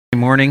Good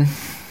morning.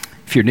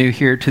 If you're new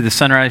here to the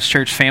Sunrise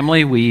Church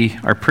family, we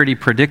are pretty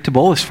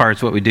predictable as far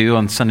as what we do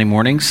on Sunday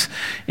mornings.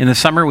 In the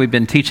summer, we've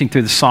been teaching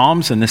through the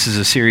Psalms, and this is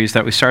a series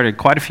that we started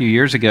quite a few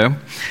years ago.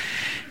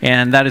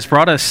 And that has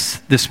brought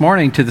us this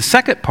morning to the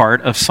second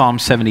part of Psalm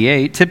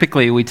 78.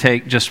 Typically, we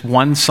take just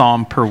one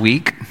psalm per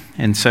week,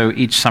 and so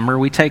each summer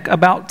we take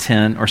about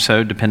 10 or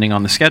so, depending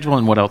on the schedule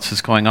and what else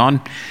is going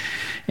on.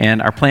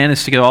 And our plan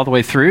is to go all the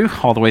way through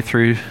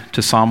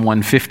to Psalm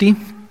 150.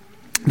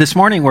 This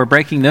morning, we're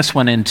breaking this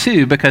one in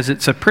two because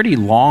it's a pretty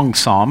long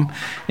psalm.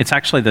 It's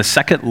actually the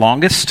second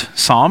longest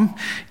psalm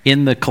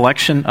in the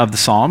collection of the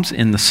Psalms,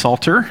 in the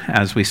Psalter,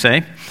 as we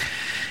say.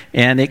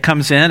 And it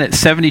comes in at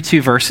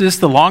 72 verses.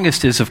 The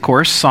longest is, of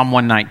course, Psalm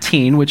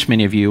 119, which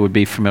many of you would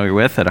be familiar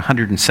with, at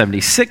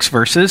 176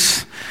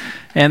 verses.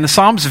 And the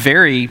Psalms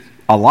vary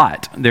a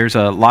lot. There's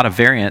a lot of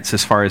variance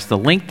as far as the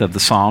length of the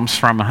Psalms,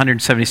 from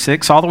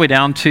 176 all the way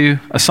down to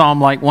a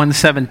psalm like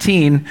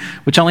 117,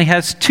 which only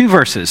has 2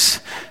 verses.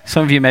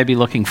 Some of you may be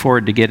looking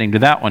forward to getting to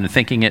that one and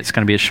thinking it's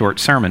going to be a short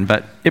sermon,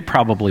 but it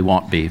probably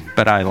won't be.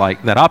 But I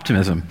like that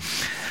optimism.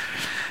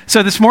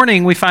 So this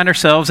morning we find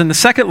ourselves in the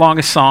second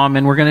longest psalm,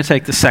 and we're going to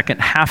take the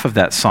second half of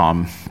that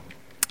psalm.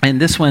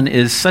 And this one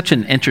is such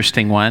an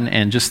interesting one,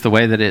 and just the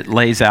way that it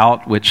lays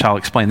out, which I'll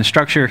explain the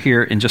structure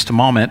here in just a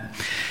moment.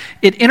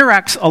 It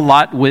interacts a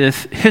lot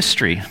with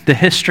history, the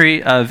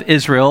history of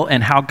Israel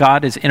and how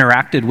God has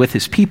interacted with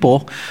his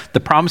people, the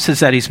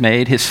promises that he's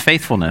made, his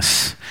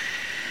faithfulness.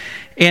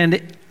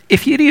 And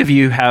if any of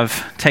you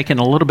have taken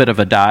a little bit of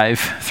a dive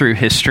through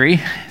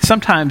history,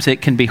 sometimes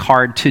it can be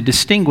hard to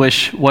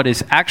distinguish what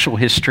is actual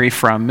history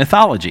from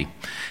mythology.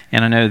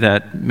 And I know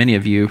that many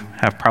of you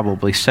have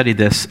probably studied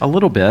this a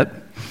little bit.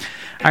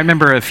 I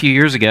remember a few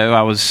years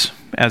ago,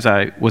 as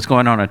I was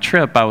going on a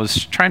trip, I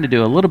was trying to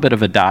do a little bit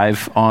of a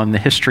dive on the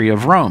history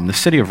of Rome, the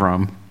city of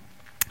Rome.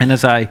 And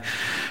as I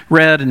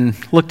read and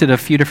looked at a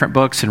few different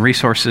books and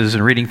resources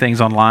and reading things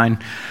online,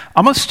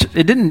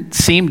 it didn't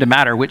seem to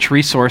matter which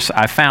resource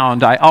I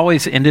found. I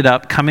always ended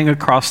up coming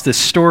across this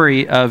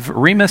story of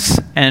Remus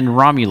and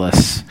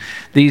Romulus,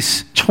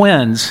 these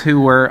twins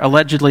who were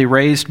allegedly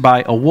raised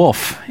by a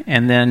wolf.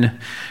 And then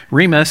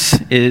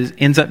Remus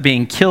ends up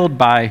being killed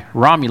by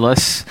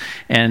Romulus,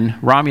 and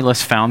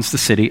Romulus founds the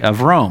city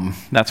of Rome.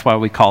 That's why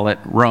we call it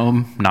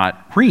Rome,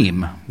 not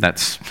Rheme.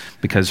 That's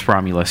because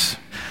Romulus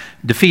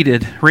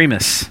defeated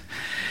Remus.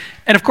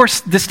 And of course,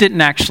 this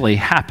didn't actually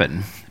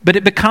happen, but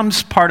it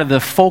becomes part of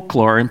the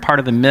folklore and part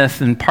of the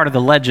myth and part of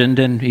the legend,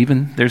 and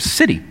even there's a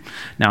city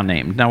now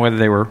named. Now, whether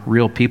they were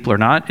real people or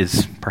not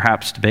is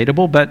perhaps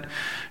debatable, but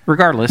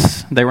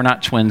regardless, they were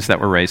not twins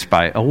that were raised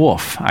by a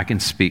wolf. I can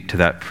speak to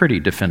that pretty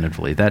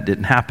definitively. That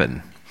didn't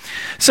happen.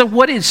 So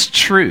what is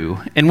true,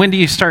 and when do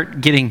you start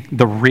getting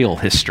the real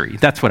history?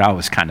 That's what I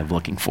was kind of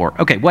looking for.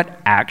 Okay, what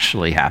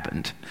actually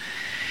happened?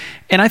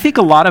 And I think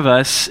a lot of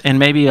us, and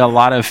maybe a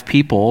lot of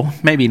people,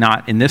 maybe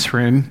not in this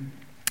room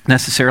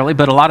necessarily,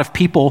 but a lot of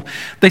people,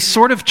 they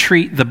sort of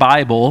treat the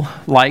Bible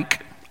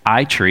like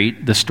I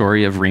treat the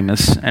story of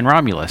Remus and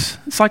Romulus.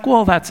 It's like,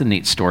 well, that's a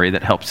neat story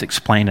that helps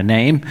explain a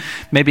name.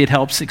 Maybe it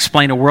helps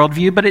explain a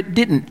worldview, but it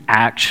didn't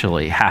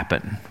actually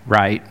happen,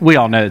 right? We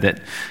all know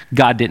that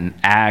God didn't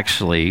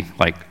actually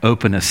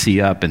open a sea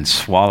up and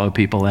swallow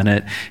people in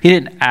it. He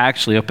didn't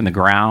actually open the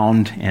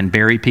ground and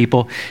bury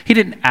people. He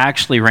didn't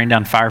actually rain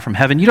down fire from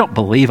heaven. You don't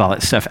believe all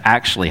that stuff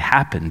actually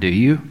happened, do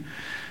you?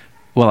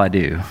 Well, I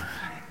do.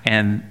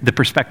 And the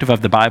perspective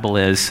of the Bible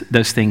is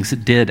those things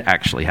did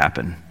actually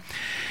happen.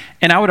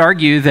 And I would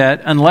argue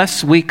that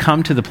unless we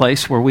come to the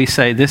place where we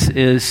say this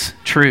is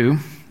true,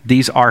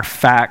 these are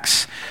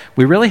facts,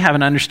 we really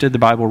haven't understood the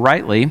Bible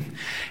rightly.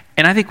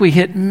 And I think we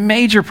hit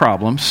major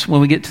problems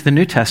when we get to the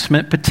New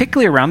Testament,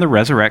 particularly around the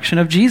resurrection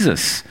of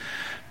Jesus.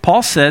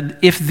 Paul said,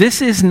 if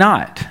this is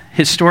not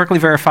historically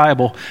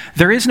verifiable,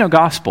 there is no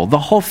gospel. The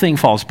whole thing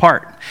falls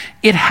apart.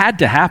 It had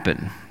to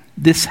happen.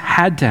 This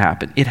had to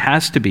happen. It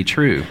has to be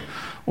true.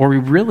 Or we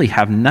really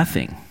have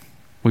nothing.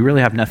 We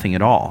really have nothing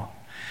at all.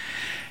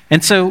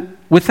 And so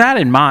with that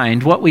in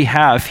mind, what we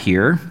have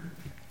here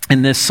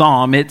in this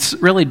psalm, it's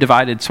really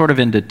divided sort of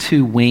into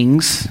 2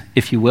 wings,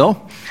 if you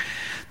will.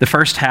 The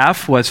first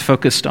half was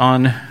focused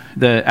on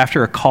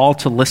after a call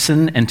to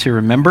listen and to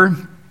remember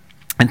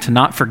and to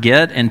not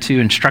forget and to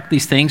instruct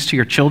these things to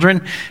your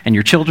children and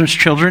your children's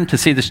children, to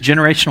see this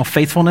generational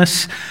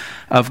faithfulness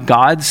of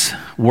God's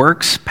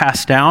works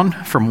passed down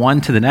from one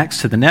to the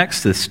next,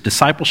 this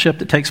discipleship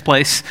that takes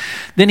place.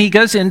 Then he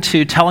goes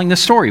into telling the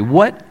story.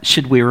 What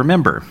should we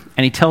remember?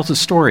 And he tells the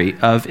story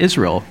of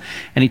Israel,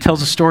 and he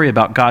tells a story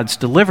about God's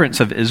deliverance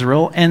of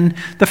Israel. And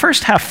the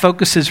first half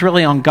focuses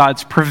really on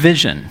God's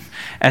provision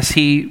as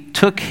he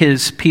took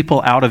his people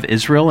out of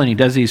Israel, and he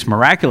does these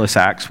miraculous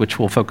acts, which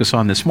we'll focus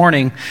on this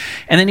morning.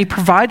 And then he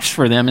provides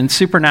for them in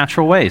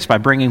supernatural ways by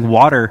bringing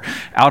water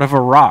out of a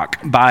rock,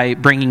 by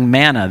bringing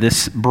manna,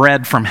 this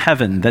bread from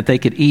heaven that they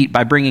could eat,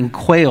 by bringing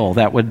quail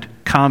that would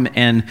come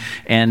and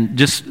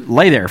just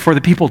lay there for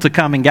the people to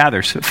come and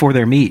gather for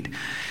their meat.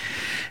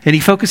 And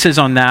he focuses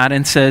on that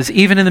and says,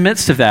 even in the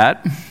midst of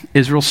that,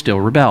 Israel still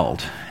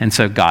rebelled. And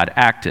so God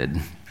acted.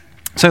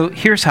 So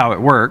here's how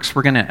it works.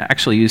 We're going to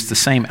actually use the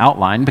same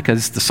outline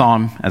because the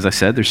psalm, as I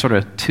said, there's sort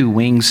of two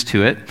wings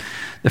to it.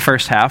 The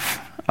first half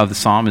of the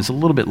psalm is a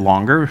little bit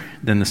longer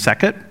than the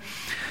second.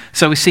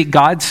 So we see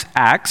God's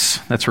acts,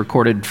 that's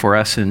recorded for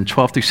us in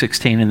 12 through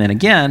 16, and then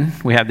again,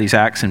 we have these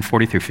acts in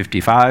 40 through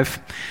 55.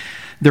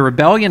 The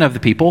rebellion of the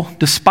people,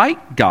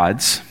 despite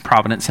God's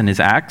providence in his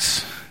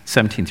acts,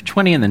 17 through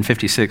 20, and then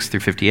 56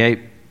 through 58.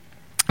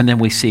 And then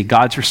we see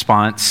God's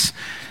response,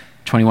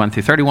 21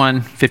 through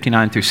 31,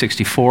 59 through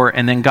 64,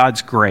 and then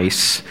God's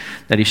grace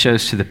that he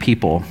shows to the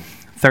people,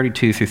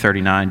 32 through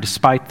 39,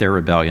 despite their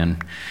rebellion,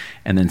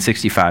 and then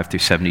 65 through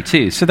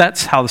 72. So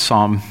that's how the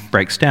psalm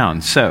breaks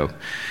down.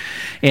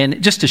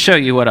 And just to show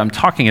you what I'm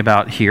talking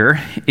about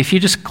here, if you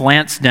just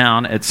glance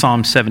down at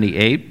Psalm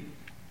 78,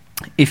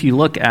 if you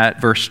look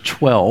at verse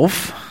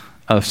 12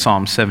 of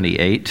Psalm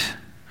 78,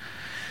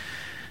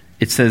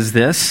 it says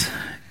this,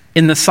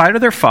 "In the sight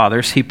of their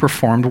fathers he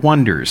performed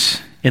wonders,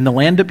 in the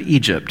land of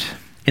Egypt,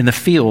 in the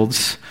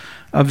fields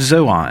of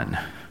Zoan."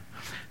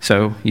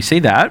 So you see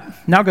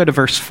that. Now go to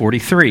verse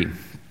 43.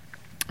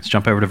 Let's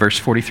jump over to verse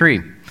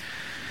 43.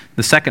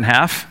 The second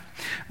half,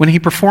 "When he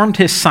performed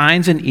his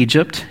signs in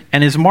Egypt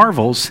and his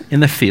marvels in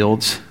the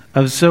fields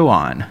of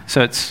Zoan."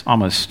 So it's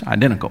almost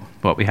identical,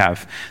 what we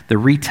have, the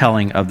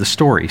retelling of the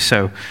story.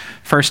 So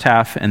first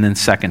half and then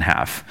second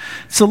half.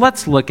 So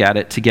let's look at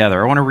it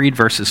together. I want to read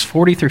verses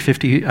 40 through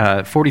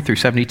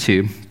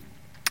 72,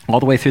 all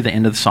the way through the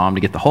end of the psalm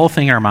to get the whole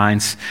thing in our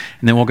minds,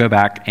 and then we'll go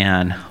back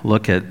and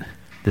look at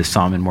this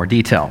psalm in more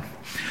detail.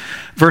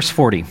 Verse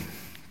 40,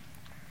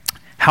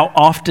 "How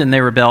often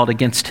they rebelled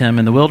against him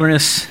in the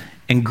wilderness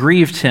and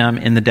grieved him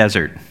in the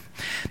desert.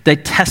 They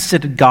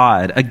tested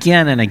God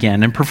again and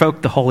again and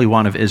provoked the Holy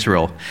One of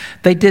Israel.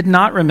 They did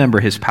not remember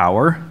his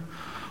power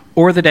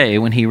or the day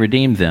when he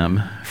redeemed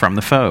them from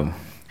the foe,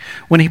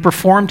 when he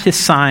performed his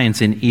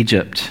signs in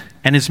Egypt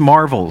and his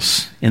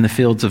marvels in the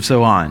fields of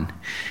Zoan.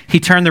 He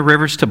turned the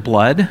rivers to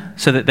blood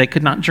so that they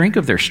could not drink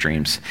of their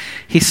streams.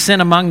 He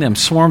sent among them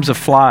swarms of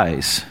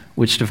flies,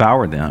 which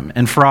devoured them,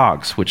 and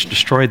frogs, which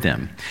destroyed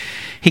them.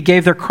 He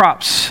gave their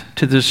crops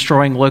to the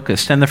destroying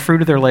locust, and the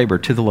fruit of their labor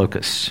to the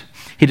locust.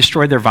 He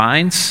destroyed their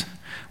vines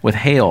with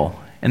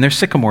hail, and their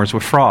sycamores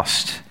with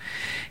frost.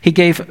 He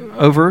gave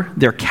over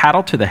their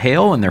cattle to the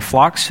hail, and their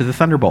flocks to the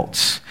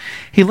thunderbolts.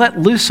 He let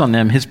loose on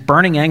them his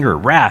burning anger,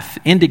 wrath,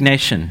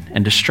 indignation,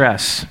 and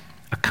distress,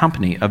 a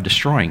company of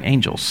destroying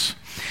angels.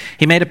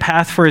 He made a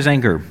path for his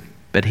anger,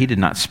 but he did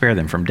not spare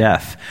them from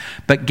death,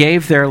 but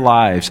gave their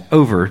lives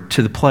over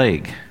to the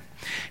plague.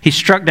 He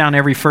struck down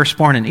every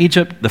firstborn in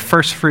Egypt, the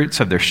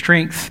firstfruits of their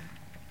strength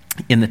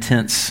in the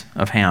tents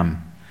of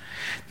Ham.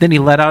 Then he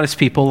led out his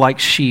people like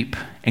sheep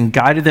and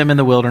guided them in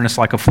the wilderness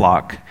like a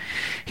flock.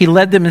 He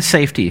led them in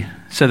safety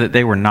so that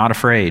they were not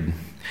afraid.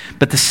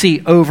 But the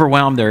sea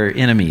overwhelmed their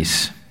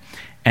enemies,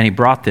 and he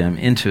brought them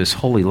into his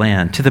holy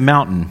land, to the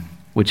mountain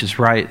which his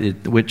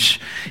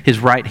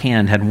right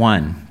hand had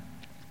won.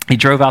 He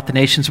drove out the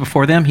nations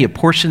before them. He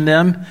apportioned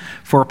them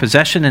for a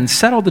possession and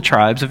settled the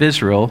tribes of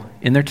Israel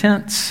in their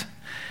tents.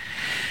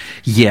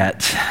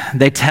 Yet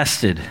they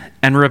tested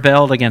and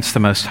rebelled against the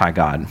Most High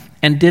God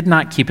and did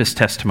not keep his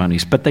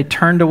testimonies, but they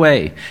turned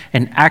away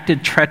and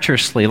acted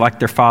treacherously like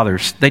their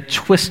fathers. They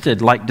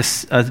twisted like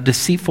a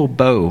deceitful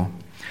bow,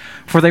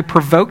 for they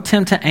provoked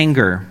him to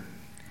anger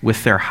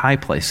with their high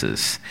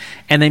places,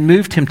 and they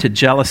moved him to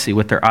jealousy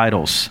with their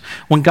idols.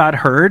 When God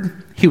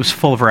heard, he was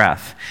full of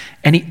wrath,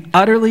 and he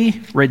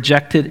utterly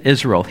rejected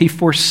Israel. He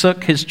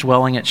forsook his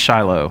dwelling at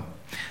Shiloh,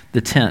 the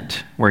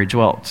tent where he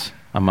dwelt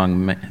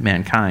among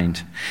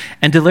mankind,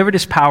 and delivered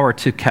his power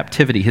to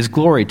captivity, his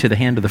glory to the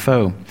hand of the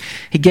foe.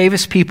 He gave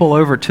his people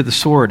over to the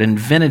sword and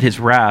vented his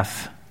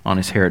wrath on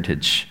his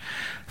heritage.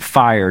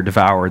 Fire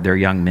devoured their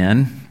young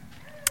men,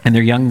 and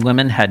their young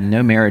women had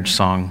no marriage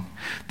song.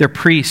 Their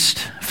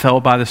priests fell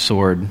by the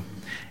sword,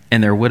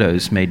 and their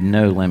widows made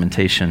no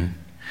lamentation.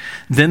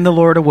 Then the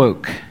Lord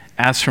awoke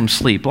as from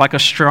sleep, like a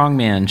strong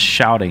man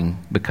shouting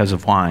because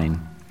of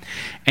wine.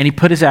 And he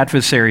put his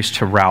adversaries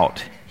to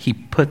rout. He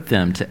put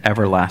them to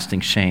everlasting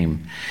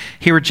shame.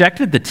 He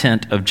rejected the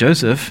tent of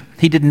Joseph.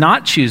 He did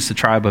not choose the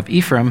tribe of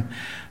Ephraim,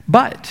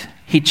 but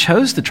he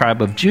chose the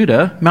tribe of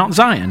Judah, Mount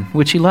Zion,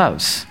 which he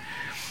loves.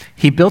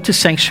 He built his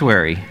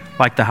sanctuary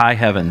like the high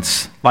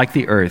heavens, like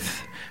the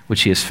earth,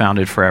 which he has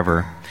founded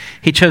forever.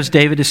 He chose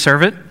David his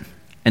servant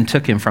and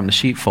took him from the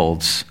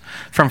sheepfolds.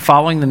 From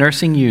following the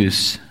nursing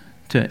ewes,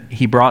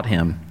 he brought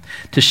him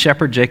to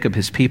shepherd Jacob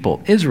his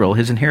people, Israel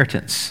his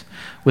inheritance.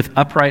 With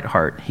upright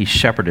heart he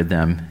shepherded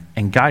them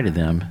and guided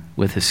them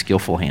with his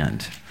skillful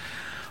hand.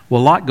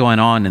 Well, a lot going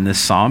on in this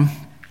psalm.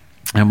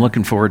 I'm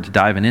looking forward to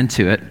diving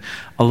into it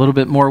a little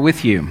bit more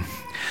with you.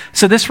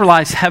 So this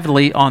relies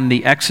heavily on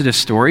the Exodus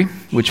story,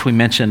 which we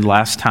mentioned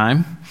last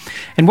time.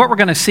 And what we're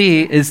going to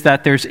see is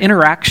that there's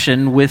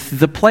interaction with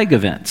the plague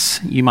events.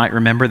 You might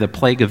remember the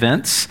plague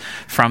events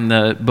from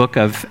the book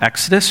of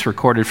Exodus,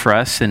 recorded for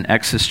us in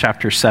Exodus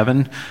chapter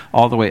 7,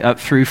 all the way up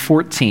through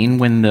 14,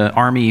 when the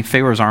army,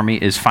 Pharaoh's army,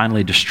 is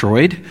finally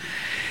destroyed.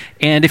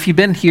 And if you've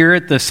been here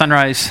at the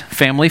Sunrise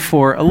family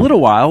for a little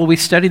while, we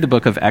studied the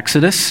book of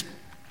Exodus.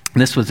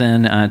 This was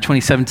in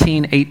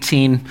 2017,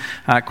 18,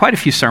 quite a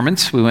few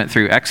sermons. We went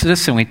through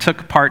Exodus and we took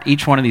apart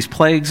each one of these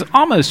plagues,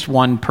 almost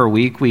one per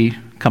week. We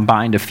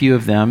combined a few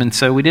of them, and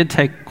so we did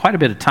take quite a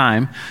bit of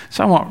time.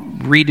 So I won't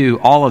redo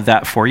all of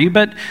that for you,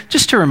 but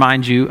just to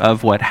remind you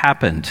of what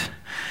happened.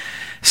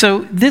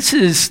 So this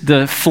is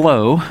the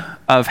flow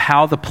of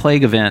how the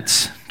plague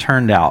events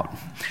turned out.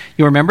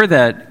 You'll remember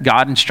that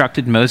God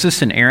instructed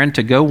Moses and Aaron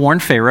to go warn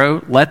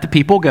Pharaoh, let the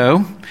people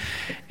go.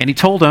 And he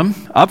told them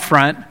up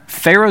front,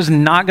 Pharaoh's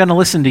not going to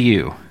listen to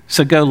you.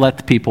 So go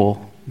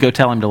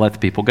tell him to let the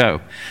people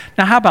go.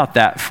 Now, how about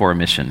that for a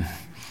mission,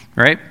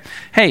 right?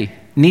 Hey,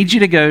 need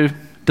you to go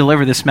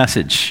deliver this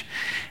message.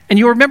 And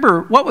you'll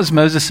remember, what was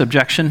Moses'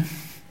 objection?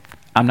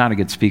 I'm not a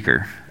good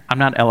speaker. I'm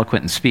not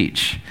eloquent in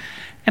speech.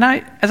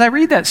 And as I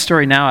read that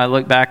story now, I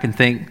look back and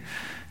think,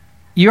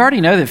 you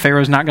already know that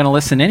Pharaoh's not going to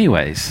listen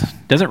anyways.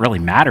 Doesn't really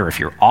matter if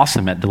you're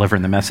awesome at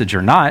delivering the message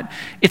or not.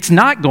 It's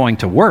not going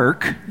to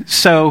work.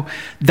 So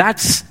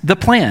that's the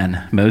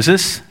plan,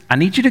 Moses. I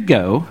need you to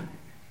go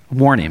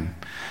warn him.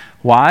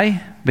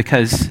 Why?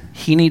 Because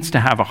he needs to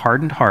have a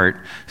hardened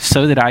heart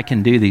so that I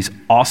can do these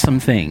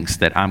awesome things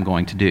that I'm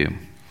going to do,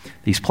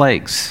 these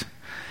plagues.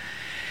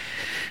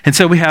 And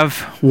so we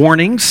have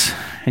warnings,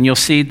 and you'll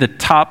see the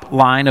top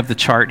line of the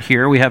chart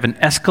here. We have an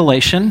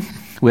escalation.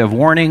 We have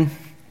warning,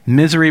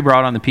 misery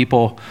brought on the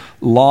people,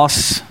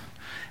 loss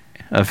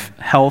of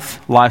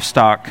health,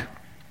 livestock,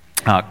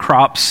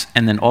 crops,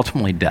 and then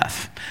ultimately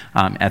death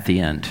at the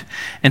end.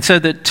 And so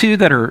the two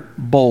that are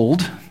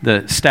bold,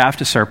 the staff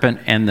to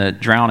serpent and the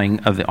drowning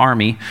of the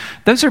army,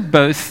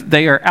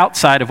 they are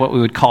outside of what we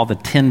would call the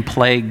 10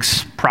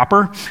 plagues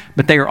proper,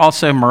 but they are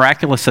also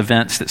miraculous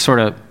events that sort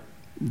of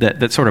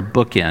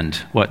bookend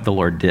what the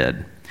Lord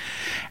did.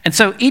 And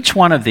so each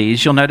one of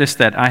these, you'll notice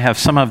that I have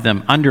some of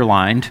them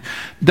underlined.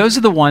 Those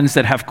are the ones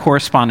that have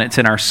correspondence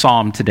in our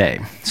psalm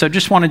today. So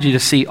just wanted you to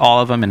see all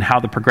of them and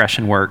how the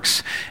progression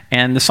works.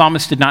 And the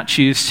psalmist did not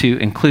choose to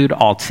include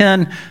all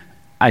 10.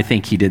 I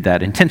think he did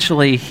that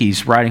intentionally.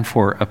 He's writing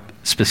for a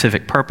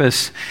specific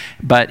purpose,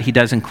 but he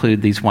does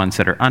include these ones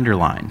that are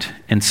underlined.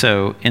 And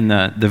so in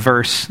the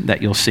verse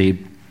that you'll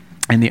see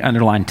in the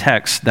underlined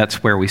text,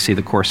 that's where we see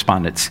the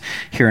correspondence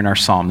here in our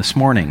psalm this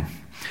morning.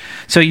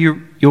 So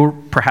you'll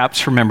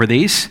perhaps remember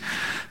these.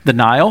 The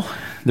Nile,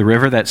 the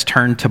river that's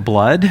turned to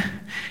blood.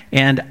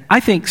 And I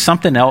think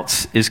something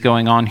else is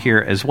going on here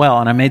as well.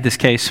 And I made this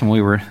case when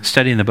we were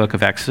studying the book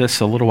of Exodus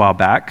a little while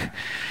back.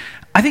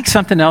 I think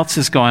something else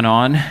is going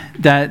on,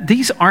 that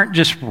these aren't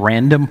just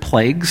random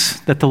plagues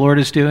that the Lord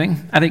is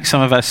doing. I think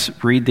some of us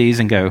read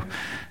these and go,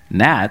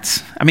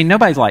 gnats? I mean,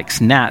 nobody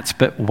likes gnats,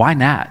 but why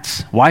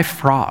gnats? Why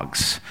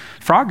frogs?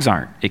 Frogs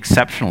aren't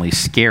exceptionally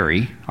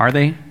scary, are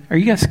they? Are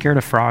you guys scared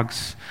of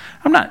frogs?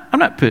 I'm not.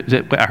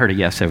 I heard a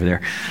yes over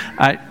there.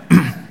 I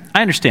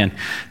understand.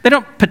 They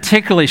don't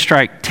particularly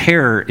strike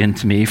terror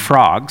into me,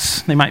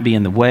 frogs. They might be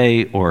in the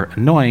way or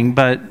annoying,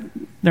 but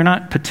they're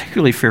not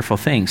particularly fearful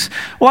things.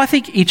 Well, I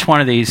think each one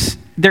of these,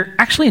 they're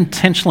actually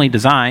intentionally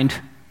designed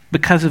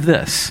because of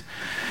this.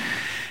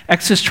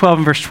 Exodus 12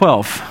 and verse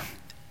 12.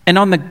 And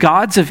on the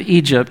gods of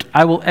Egypt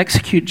I will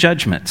execute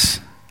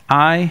judgments.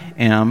 I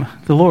am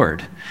the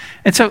Lord.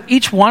 And so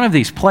each one of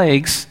these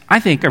plagues, I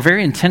think, are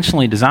very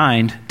intentionally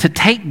designed to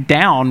take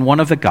down one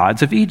of the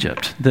gods of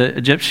Egypt. The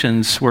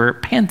Egyptians were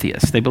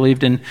pantheists. They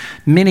believed in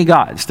many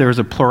gods. There was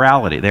a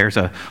plurality. There's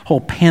a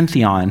whole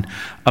pantheon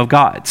of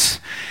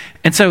gods.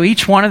 And so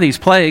each one of these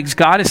plagues,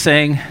 God is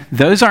saying,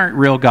 those aren't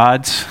real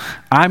gods.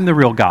 I'm the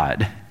real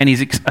God. And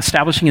he's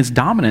establishing his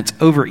dominance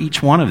over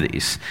each one of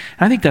these.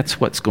 And I think that's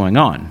what's going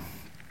on.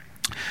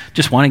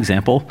 Just one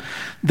example,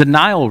 the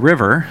Nile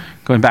River,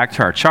 going back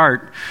to our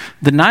chart,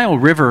 the Nile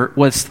River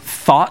was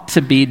thought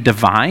to be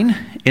divine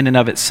in and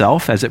of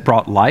itself as it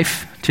brought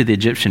life to the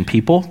Egyptian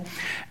people.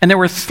 And there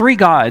were 3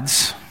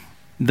 gods,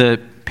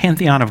 the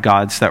pantheon of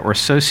gods that were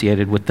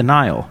associated with the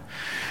Nile.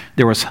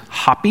 There was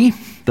Hapi,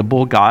 the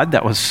bull god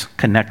that was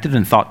connected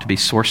and thought to be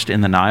sourced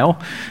in the Nile.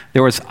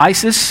 There was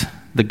Isis,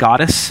 the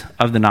goddess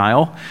of the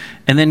Nile,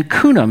 and then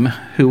Khnum,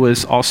 who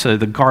was also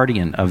the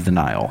guardian of the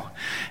Nile.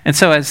 And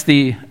so as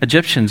the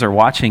Egyptians are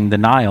watching the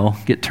Nile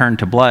get turned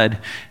to blood,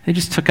 they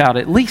just took out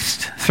at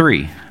least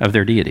 3 of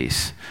their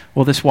deities.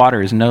 Well, this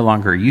water is no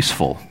longer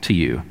useful to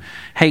you.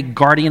 Hey,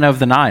 guardian of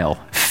the Nile,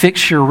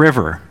 fix your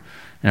river.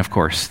 And of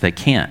course, they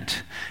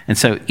can't. And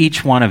so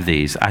each one of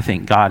these, I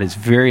think God is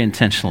very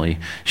intentionally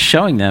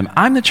showing them,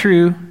 I'm the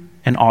true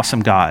and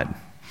awesome God.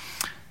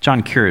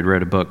 John Currid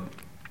wrote a book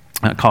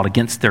called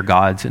Against Their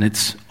Gods, and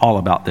it's all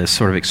about this,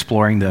 sort of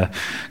exploring the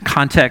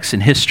context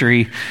and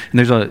history. And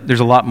there's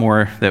a lot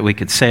more that we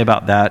could say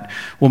about that.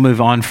 We'll move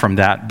on from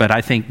that, but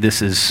I think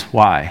this is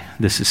why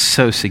this is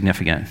so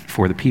significant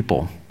for the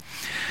people.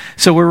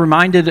 So we're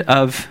reminded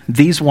of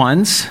these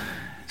ones.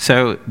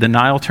 So the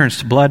Nile turns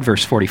to blood,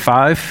 verse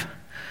 45.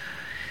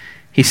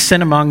 He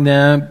sent among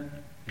them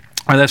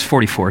or that's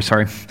 44,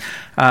 sorry.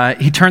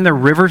 He turned their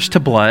rivers to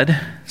blood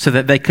so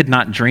that they could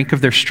not drink of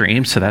their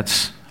streams. So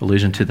that's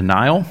allusion to the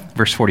Nile.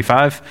 Verse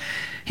 45,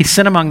 he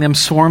sent among them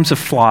swarms of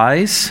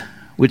flies,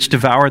 which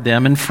devoured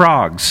them, and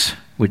frogs,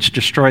 which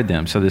destroyed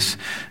them. So this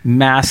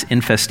mass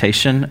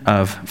infestation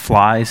of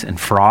flies and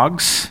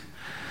frogs.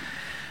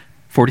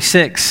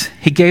 46,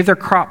 he gave their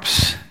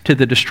crops to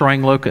the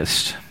destroying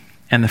locust,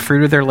 and the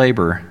fruit of their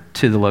labor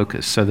to the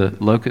locusts. So the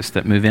locusts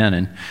that move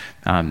in,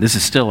 and this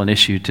is still an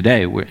issue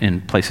today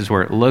in places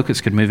where locusts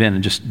could move in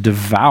and just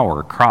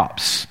devour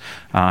crops,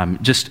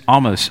 just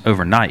almost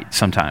overnight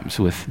sometimes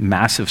with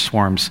massive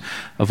swarms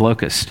of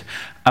locusts.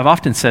 I've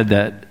often said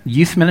that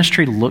youth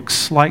ministry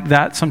looks like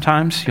that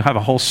sometimes. You'll have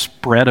a whole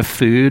spread of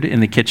food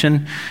in the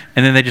kitchen,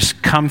 and then they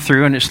just come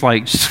through and it's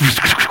like,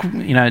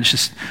 it's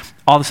just,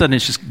 all of a sudden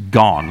it's just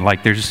gone.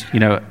 Like there's,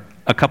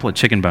 a couple of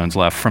chicken bones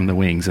left from the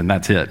wings, and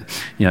that's it.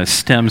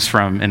 Stems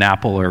from an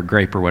apple or a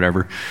grape or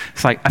whatever.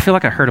 It's like, I feel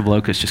like a herd of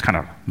locusts just kind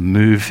of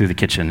moved through the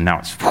kitchen, and now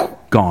it's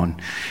gone.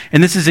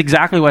 And this is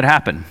exactly what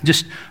happened.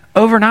 Just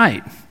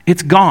overnight,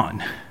 it's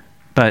gone.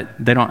 But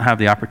they don't have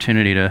the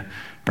opportunity to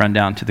run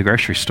down to the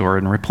grocery store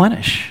and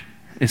replenish.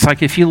 It's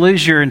like if you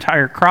lose your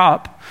entire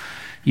crop,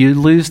 you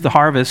lose the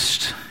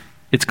harvest,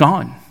 it's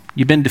gone.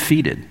 You've been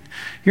defeated.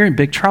 You're in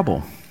big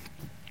trouble.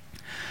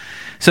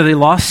 So they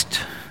lost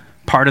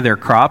part of their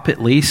crop,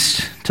 at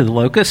least, to the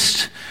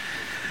locust.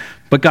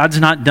 But God's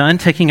not done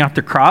taking out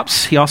their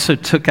crops. He also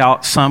took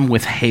out some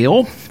with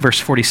hail. Verse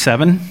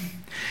 47,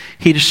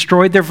 he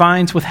destroyed their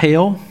vines with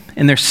hail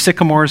and their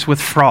sycamores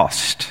with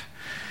frost,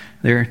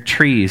 their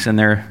trees and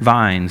their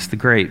vines, the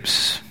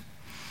grapes.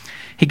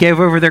 He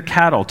gave over their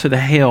cattle to the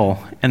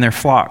hail and their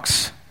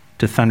flocks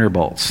to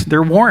thunderbolts.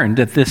 They're warned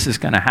that this is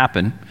going to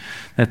happen,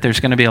 that there's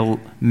going to be a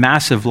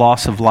massive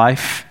loss of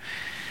life.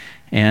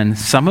 And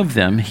some of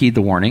them heed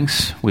the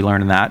warnings. We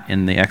learn that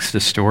in the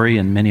Exodus story,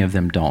 and many of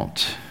them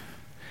don't.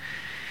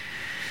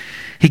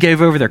 He gave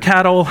over their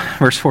cattle,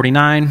 verse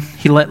 49.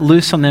 He let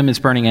loose on them his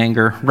burning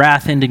anger,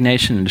 wrath,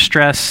 indignation, and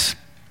distress,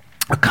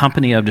 a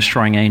company of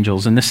destroying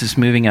angels. And this is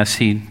moving us,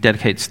 he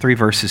dedicates 3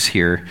 verses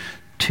here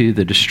to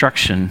the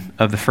destruction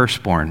of the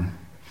firstborn.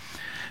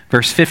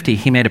 Verse 50,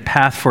 he made a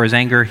path for his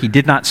anger. He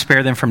did not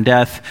spare them from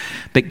death,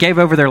 but gave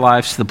over their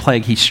lives to the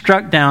plague. He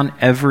struck down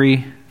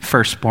every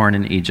firstborn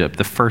in Egypt,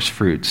 the first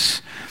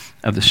fruits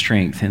of the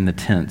strength in the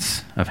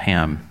tents of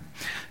Ham.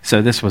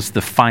 So this was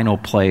the final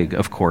plague,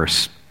 of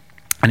course.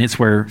 And it's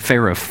where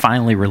Pharaoh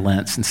finally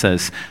relents and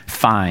says,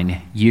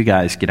 fine, you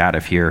guys get out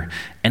of here.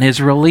 And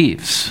Israel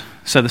leaves.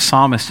 So the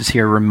psalmist is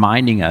here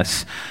reminding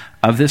us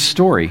of this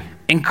story.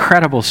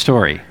 Incredible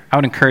story. I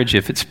would encourage you,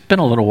 if it's been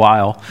a little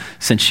while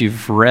since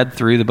you've read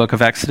through the book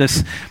of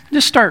Exodus,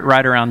 just start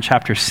right around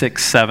chapter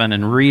 6, 7,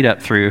 and read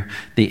up through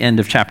the end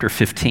of chapter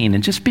 15,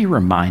 and just be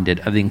reminded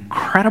of the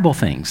incredible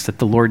things that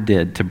the Lord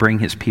did to bring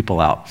his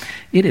people out.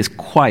 It is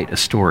quite a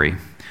story.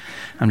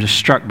 I'm just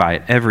struck by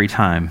it every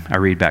time I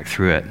read back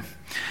through it.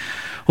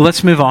 Well,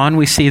 let's move on.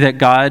 We see that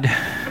God,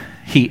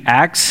 he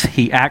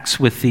acts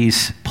with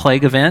these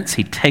plague events.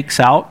 He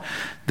takes out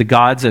the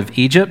gods of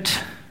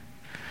Egypt.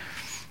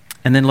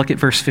 And then look at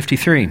verse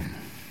 53.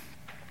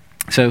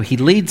 So he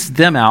leads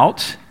them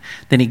out,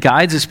 then he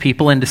guides his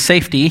people into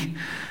safety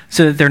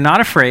so that they're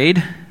not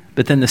afraid,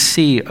 but then the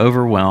sea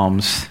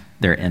overwhelms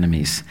their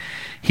enemies.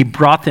 He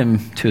brought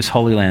them to his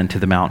holy land, to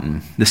the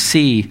mountain. The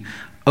sea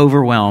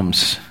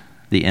overwhelms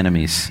the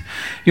enemies.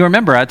 You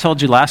remember, I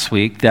told you last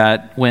week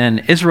that when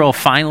Israel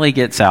finally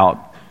gets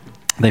out,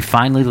 they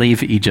finally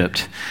leave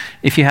Egypt.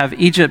 If you have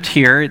Egypt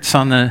here, it's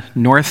on the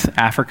North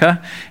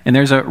Africa, and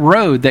there's a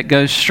road that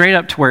goes straight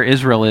up to where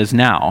Israel is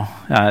now.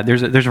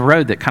 There's a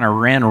road that kind of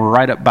ran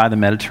right up by the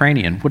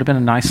Mediterranean. Would have been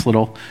a nice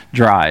little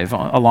drive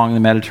along the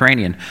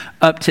Mediterranean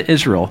up to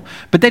Israel.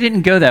 But they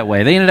didn't go that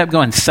way. They ended up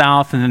going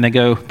south, and then they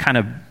go kind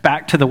of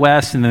back to the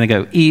west, and then they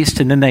go east,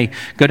 and then they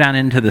go down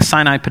into the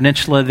Sinai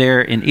Peninsula there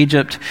in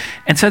Egypt.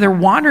 And so they're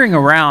wandering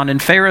around, and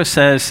Pharaoh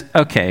says,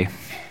 okay,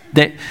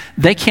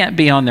 they can't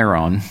be on their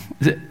own.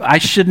 I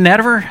should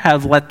never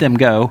have let them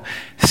go.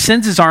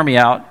 Sends his army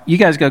out. You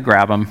guys go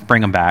grab them,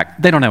 bring them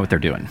back. They don't know what they're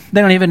doing. They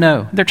don't even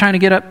know. They're trying to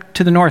get up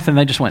to the north, and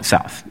they just went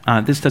south.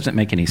 This doesn't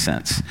make any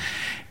sense.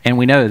 And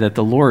we know that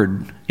the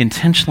Lord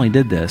intentionally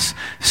did this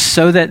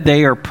so that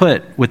they are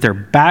put with their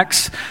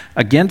backs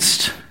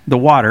against the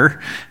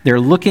water. They're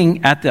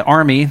looking at the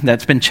army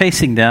that's been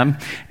chasing them,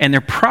 and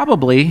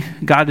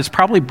God has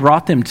probably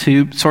brought them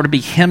to sort of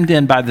be hemmed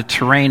in by the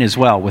terrain as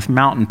well, with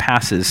mountain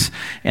passes,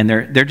 and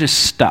they're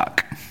just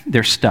stuck.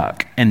 They're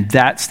stuck. And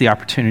that's the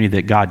opportunity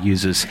that God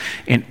uses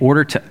in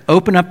order to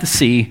open up the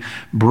sea,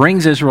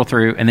 brings Israel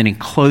through, and then he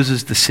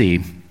closes the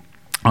sea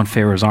on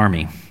Pharaoh's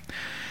army. I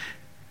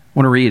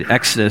want to read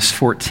Exodus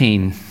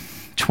 14,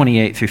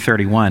 28 through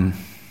 31.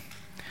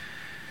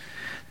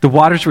 The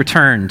waters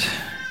returned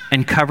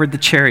and covered the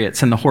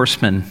chariots and the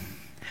horsemen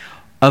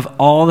of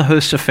all the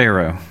hosts of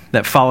Pharaoh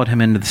that followed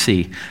him into the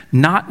sea.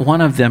 Not one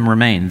of them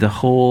remained, the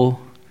whole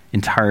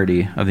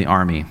entirety of the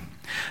army.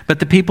 But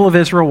the people of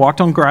Israel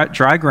walked on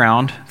dry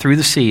ground through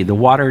the sea, the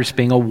waters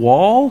being a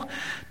wall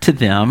to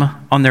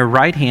them on their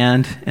right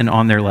hand and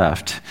on their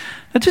left.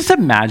 Now just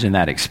imagine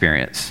that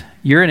experience.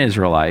 You're an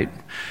Israelite.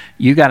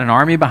 You got an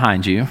army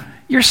behind you.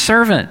 You're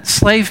servant,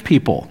 slave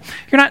people.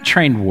 You're not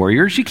trained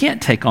warriors. You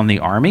can't take on the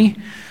army.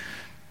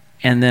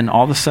 And then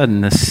all of a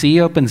sudden, the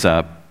sea opens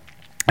up,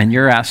 and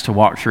you're asked to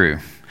walk through.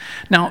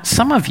 Now,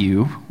 some of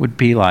you would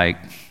be like,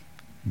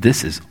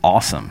 this is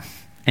awesome.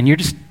 And you're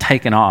just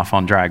taking off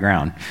on dry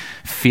ground,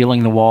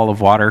 feeling the wall of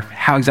water.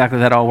 How exactly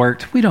that all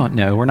worked, we don't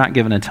know. We're not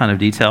given a ton of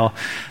detail.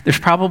 There's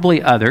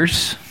probably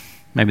others,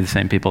 maybe the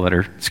same people that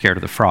are scared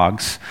of the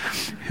frogs,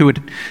 who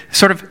would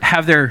sort of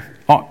have their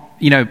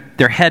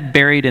head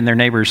buried in their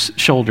neighbor's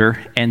shoulder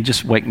and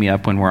just wake me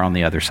up when we're on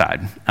the other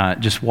side,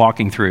 just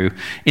walking through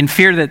in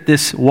fear that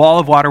this wall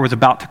of water was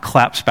about to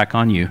collapse back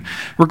on you.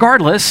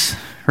 Regardless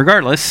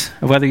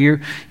of whether you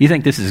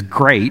think this is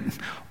great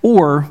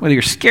or whether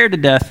you're scared to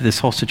death of this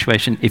whole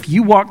situation, if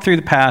you walked through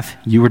the path,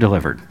 you were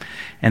delivered.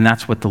 And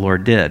that's what the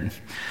Lord did.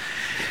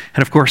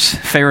 And of course,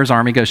 Pharaoh's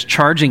army goes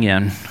charging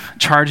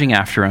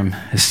after him.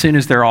 As soon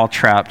as they're all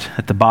trapped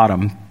at the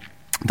bottom,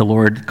 the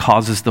Lord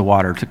causes the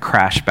water to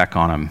crash back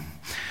on them.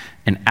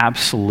 An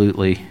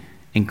absolutely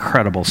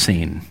incredible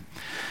scene.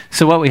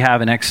 So what we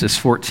have in Exodus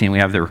 14, we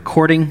have the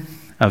recording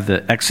of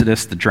the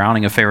Exodus, the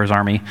drowning of Pharaoh's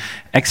army.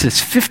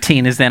 Exodus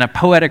 15 is then a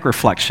poetic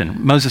reflection.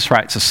 Moses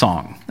writes a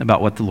song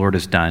about what the Lord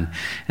has done,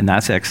 and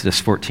that's Exodus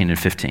 14 and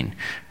 15.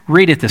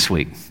 Read it this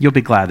week. You'll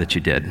be glad that you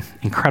did.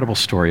 Incredible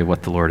story of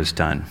what the Lord has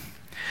done.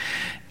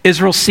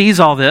 Israel sees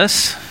all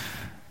this,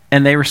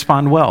 and they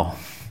respond well.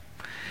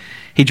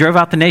 He drove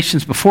out the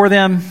nations before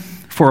them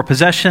for a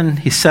possession.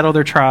 He settled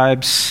their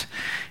tribes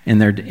in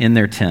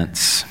their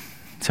tents.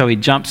 So he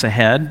jumps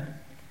ahead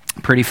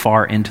pretty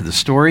far into the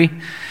story.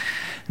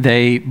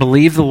 They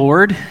believe the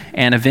Lord,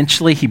 and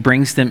eventually he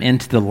brings them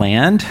into the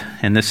land,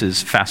 and this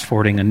is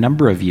fast-forwarding a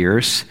number of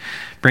years,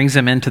 brings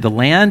them into the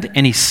land,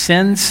 and he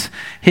sends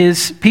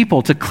his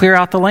people to clear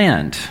out the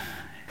land.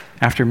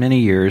 After many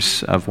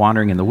years of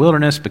wandering in the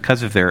wilderness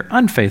because of their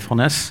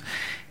unfaithfulness,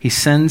 he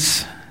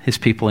sends his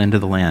people into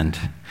the land.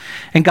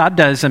 And God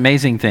does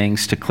amazing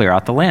things to clear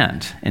out the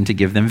land and to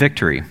give them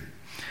victory.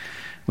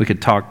 We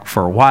could talk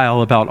for a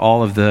while about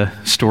all of the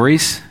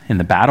stories and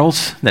the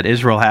battles that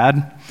Israel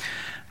had.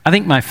 I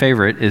think my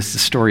favorite is the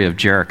story of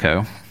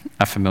Jericho,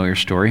 a familiar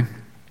story,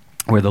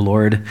 where the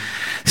Lord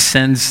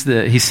sends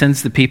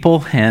the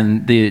people,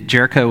 and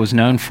Jericho was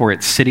known for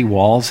its city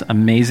walls,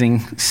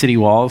 amazing city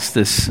walls,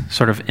 this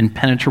sort of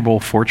impenetrable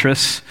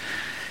fortress.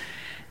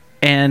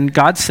 And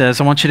God says,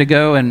 I want you to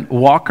go and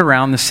walk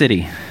around the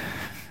city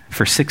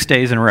for 6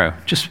 days in a row.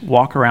 Just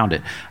walk around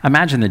it.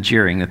 Imagine the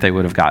jeering that they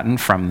would have gotten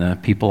from the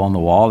people on the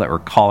wall that were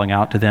calling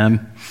out to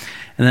them.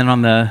 And then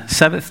on the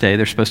seventh day,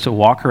 they're supposed to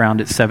walk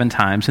around it 7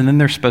 times, and then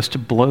they're supposed to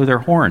blow their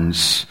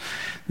horns,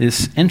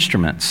 these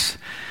instruments.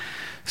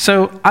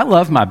 So I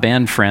love my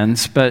band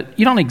friends, but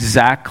you don't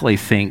exactly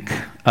think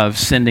of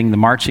sending the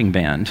marching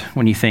band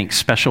when you think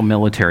special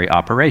military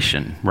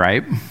operation,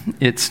 right?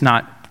 It's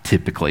not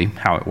typically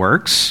how it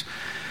works.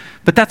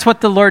 But that's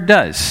what the Lord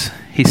does.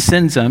 He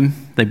sends them,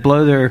 they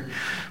blow their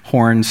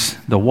horns,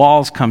 the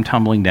walls come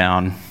tumbling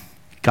down.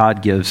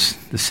 God gives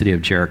the city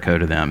of Jericho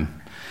to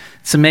them.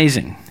 It's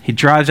amazing. He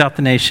drives out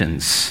the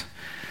nations.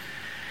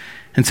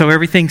 And so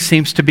everything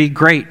seems to be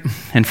great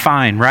and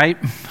fine, right?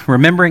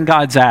 Remembering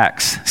God's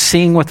acts,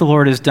 seeing what the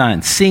Lord has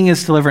done, seeing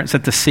his deliverance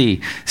at the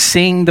sea,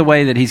 seeing the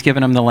way that he's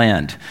given them the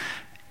land.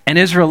 And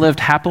Israel lived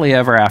happily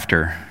ever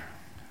after.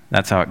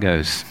 That's how it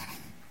goes.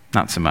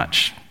 Not so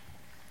much.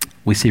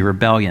 We see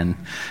rebellion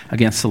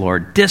against the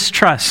Lord,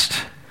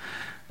 distrust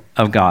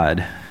of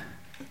God.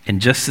 And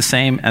just the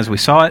same as we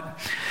saw it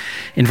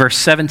in verse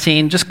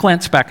 17, just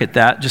glance back at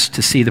that just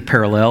to see the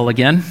parallel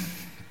again.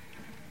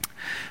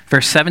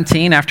 Verse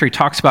 17, after he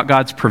talks about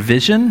God's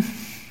provision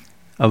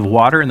of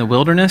water in the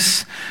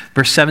wilderness,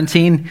 verse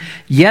 17,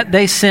 yet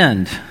they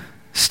sinned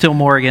still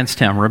more against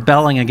him,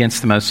 rebelling against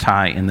the Most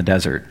High in the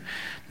desert.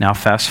 Now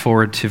fast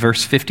forward to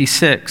verse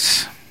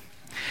 56.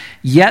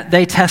 Yet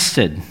they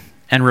tested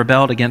and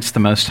rebelled against the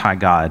Most High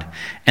God,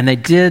 and they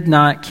did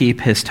not keep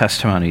his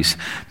testimonies,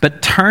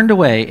 but turned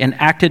away and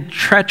acted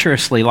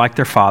treacherously like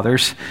their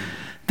fathers.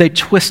 They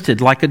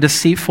twisted like a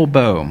deceitful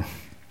bow,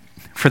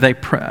 for they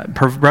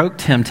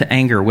provoked him to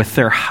anger with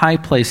their high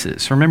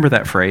places. Remember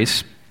that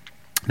phrase?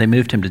 They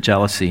moved him to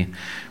jealousy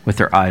with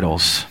their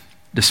idols.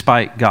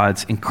 Despite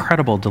God's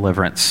incredible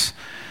deliverance,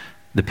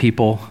 the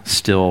people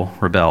still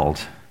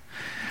rebelled.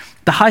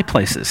 The high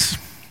places.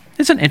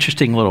 It's an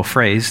interesting little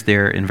phrase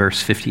there in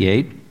verse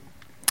 58.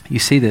 You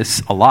see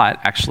this a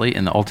lot, actually,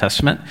 in the Old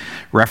Testament.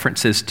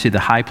 References to the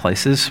high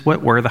places.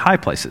 What were the high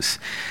places?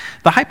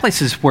 The high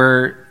places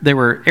were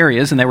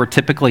areas, and they were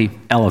typically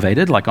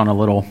elevated, like on a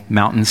little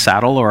mountain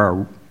saddle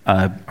or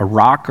a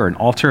rock or an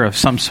altar of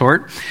some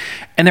sort.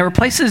 And there were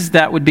places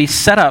that would be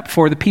set up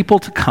for the people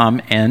to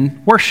come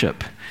and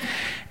worship.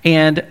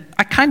 And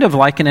I kind of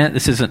liken it,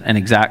 this isn't an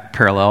exact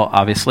parallel,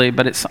 obviously,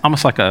 but it's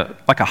almost like a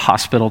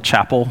hospital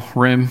chapel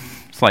room.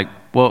 It's like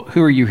well,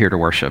 who are you here to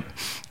worship?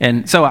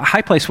 And so a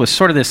high place was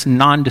sort of this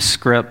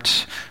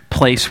nondescript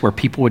place where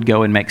people would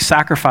go and make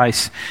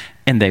sacrifice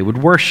and they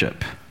would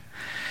worship.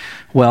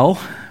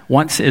 Well,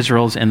 once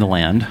Israel's in the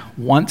land,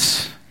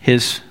 once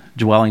his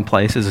dwelling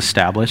place is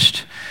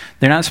established,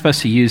 they're not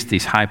supposed to use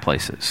these high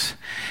places.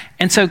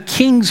 And so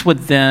kings would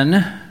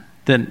then,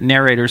 the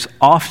narrators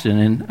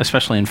often,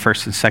 especially in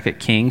 1st and 2nd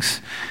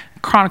Kings,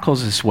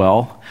 Chronicles as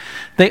well,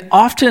 they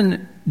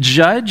often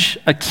judge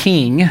a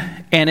king,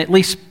 and at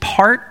least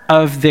part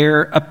of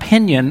their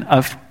opinion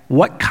of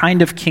what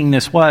kind of king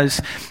this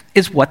was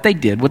is what they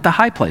did with the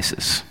high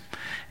places.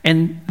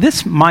 And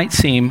this might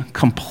seem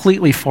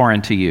completely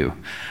foreign to you.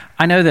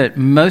 I know that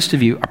most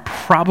of you are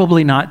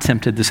probably not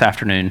tempted this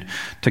afternoon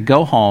to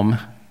go home,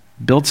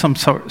 build some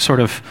sort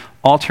of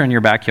altar in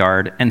your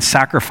backyard, and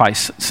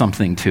sacrifice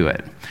something to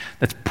it.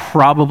 That's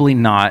probably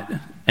not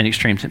an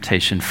extreme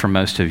temptation for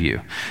most of you.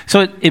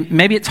 So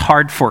maybe it's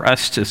hard for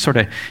us to sort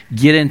of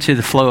get into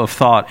the flow of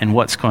thought and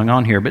what's going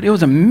on here, but it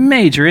was a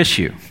major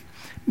issue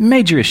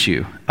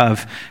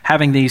of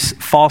having these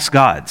false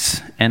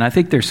gods. And I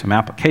think there's some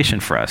application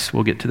for us.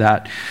 We'll get to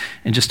that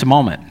in just a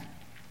moment.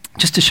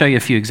 Just to show you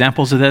a few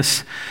examples of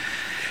this,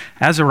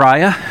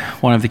 Azariah,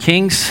 one of the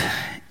kings,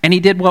 and he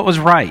did what was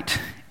right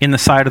in the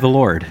sight of the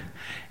Lord,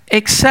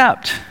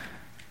 except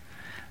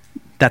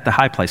that the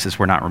high places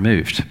were not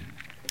removed.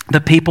 The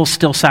people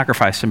still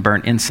sacrificed and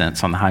burnt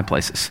incense on the high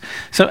places.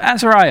 So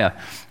Azariah,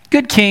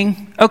 good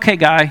king, okay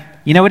guy.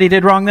 You know what he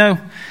did wrong though?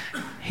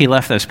 He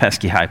left those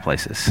pesky high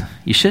places.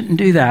 You shouldn't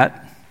do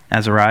that,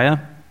 Azariah.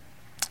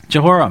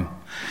 Jehoram,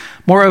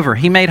 moreover,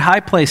 he made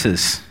high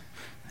places.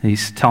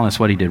 He's telling us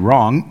what he did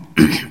wrong.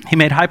 He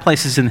made high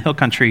places in the hill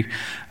country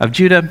of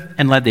Judah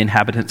and led the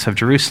inhabitants of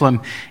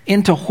Jerusalem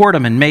into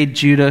whoredom and made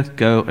Judah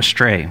go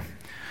astray.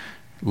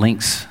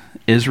 Links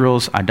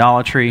Israel's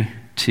idolatry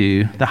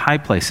to the high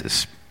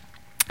places.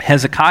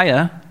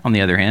 Hezekiah, on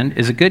the other hand,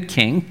 is a good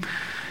king.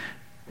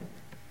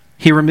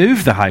 He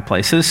removed the high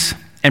places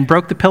and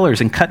broke the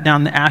pillars and cut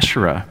down the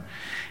Asherah.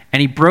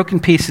 And he broke in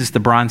pieces the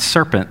bronze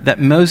serpent that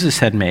Moses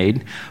had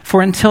made,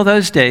 for until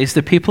those days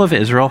the people of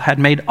Israel had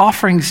made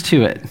offerings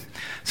to it.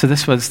 So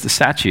this was the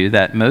statue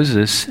that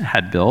Moses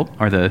had built,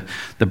 or the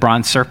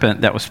bronze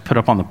serpent that was put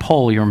up on the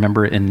pole. You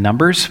remember in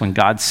Numbers when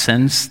God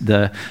sends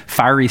the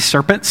fiery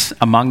serpents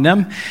among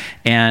them,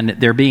 and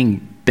they're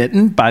being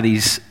bitten by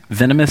these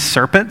venomous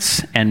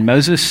serpents, and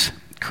Moses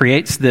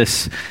creates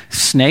this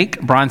snake,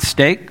 bronze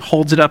snake,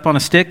 holds it up on a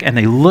stick, and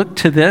they look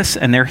to this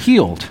and they're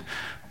healed.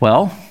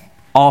 Well,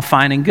 all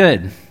fine and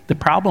good. The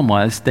problem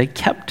was they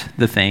kept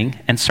the thing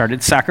and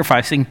started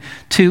sacrificing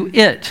to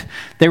it.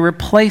 They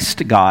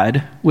replaced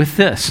God with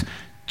this,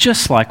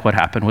 just like what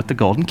happened with the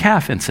golden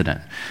calf incident.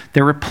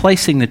 They're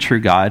replacing the true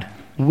God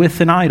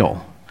with an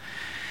idol.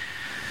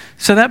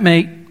 So that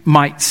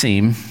might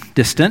seem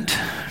distant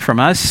from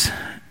us.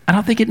 I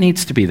don't think it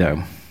needs to be,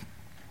 though.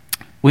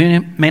 We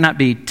may not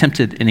be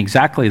tempted in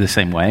exactly the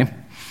same way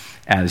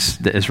as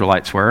the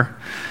Israelites were,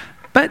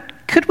 but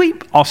could we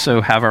also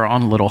have our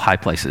own little high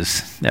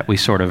places that we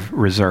sort of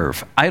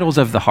reserve? Idols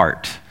of the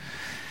heart.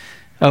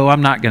 Oh,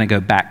 I'm not going to go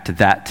back to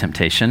that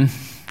temptation.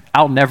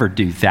 I'll never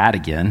do that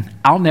again.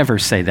 I'll never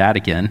say that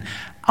again.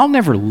 I'll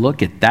never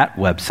look at that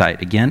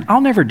website again.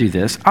 I'll never do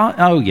this.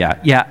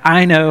 Yeah,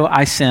 I know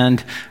I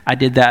sinned. I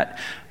did that.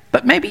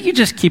 But maybe you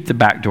just keep the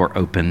back door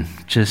open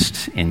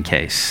just in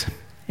case.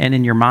 And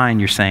in your mind,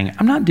 you're saying,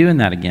 I'm not doing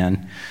that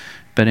again.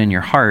 But in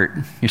your heart,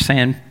 you're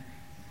saying,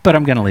 but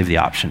I'm going to leave the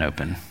option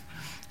open.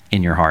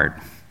 In your heart,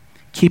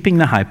 keeping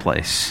the high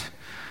place.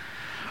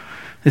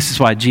 This is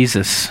why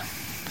Jesus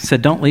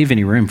said, don't leave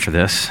any room for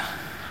this.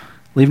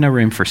 Leave no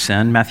room for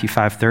sin. Matthew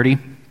 5:30.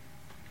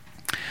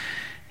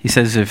 He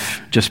says,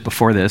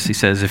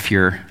 if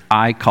your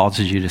eye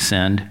causes you to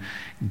sin,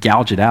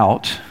 gouge it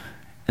out.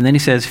 And then he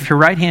says, if your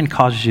right hand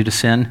causes you to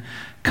sin,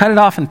 cut it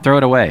off and throw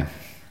it away.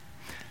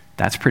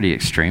 That's pretty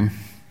extreme.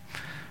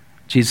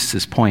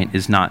 Jesus' point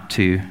is not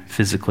to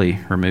physically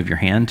remove your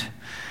hand.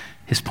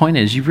 His point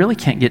is you really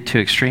can't get too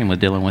extreme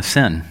with dealing with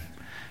sin.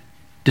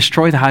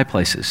 Destroy the high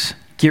places.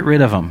 Get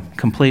rid of them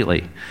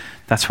completely.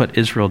 That's what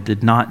Israel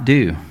did not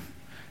do.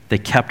 They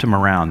kept them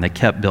around. They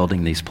kept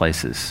building these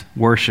places,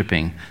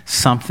 worshiping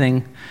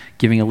something,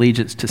 giving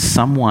allegiance to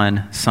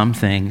someone,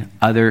 something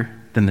other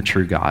than the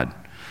true God.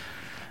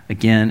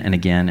 Again and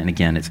again and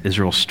again, it's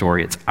Israel's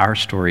story. It's our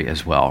story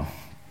as well.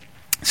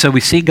 So we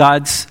see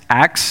God's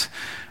acts,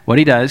 what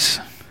he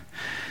does.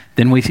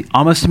 Then we see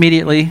almost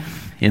immediately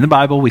in the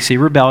Bible, we see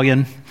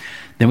rebellion.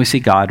 Then we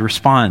see God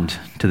respond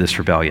to this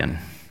rebellion.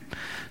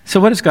 So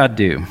what does God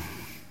do?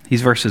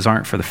 These verses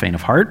aren't for the faint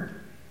of heart.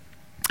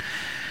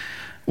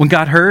 When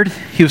God heard,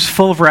 he was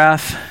full of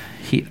wrath.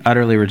 He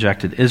utterly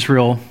rejected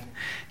Israel.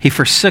 He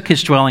forsook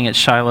his dwelling at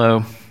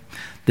Shiloh,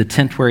 the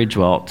tent where he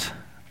dwelt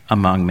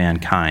among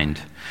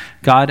mankind.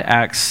 God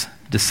acts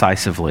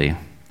decisively.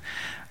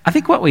 I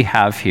think what we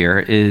have here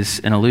is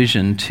an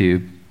allusion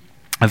to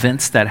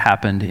events that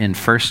happened in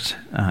 1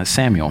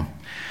 Samuel.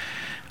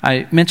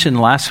 I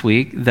mentioned last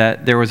week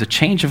that there was a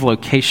change of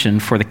location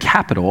for the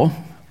capital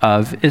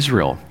of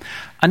Israel.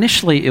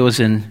 Initially, it was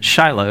in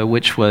Shiloh,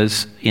 which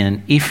was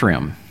in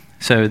Ephraim.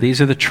 So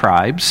these are the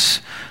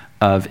tribes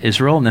of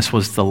Israel, and this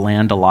was the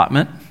land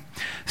allotment.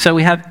 So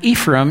we have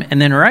Ephraim,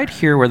 and then right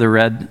here where the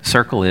red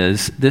circle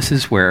is, this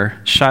is where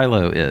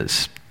Shiloh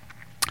is.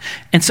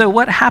 And so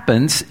what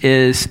happens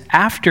is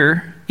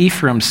after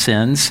Ephraim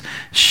sins,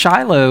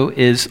 Shiloh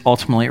is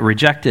ultimately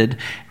rejected,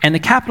 and the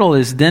capital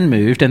is then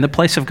moved, and the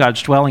place of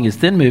God's dwelling is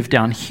then moved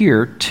down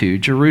here to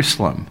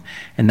Jerusalem.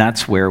 And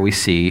that's where we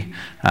see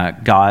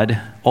God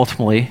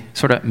ultimately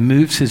sort of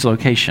moves his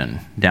location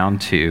down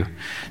to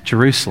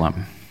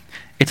Jerusalem.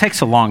 It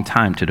takes a long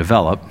time to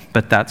develop,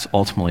 but that's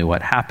ultimately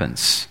what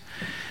happens.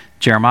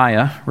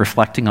 Jeremiah,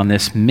 reflecting on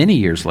this many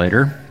years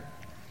later,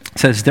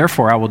 says,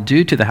 "Therefore I will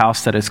do to the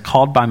house that is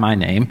called by my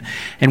name,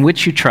 in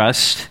which you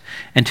trust,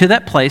 and to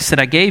that place that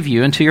I gave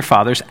you and to your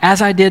fathers,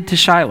 as I did to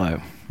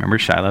Shiloh." Remember,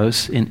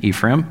 Shiloh's in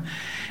Ephraim.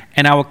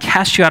 "And I will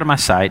cast you out of my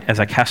sight, as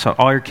I cast out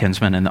all your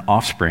kinsmen and the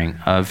offspring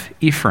of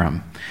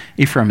Ephraim."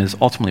 Ephraim is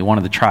ultimately one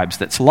of the tribes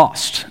that's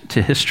lost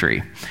to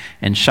history.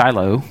 And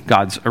Shiloh,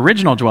 God's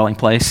original dwelling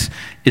place,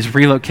 is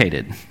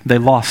relocated. They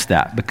lost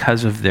that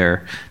because of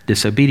their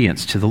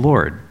disobedience to the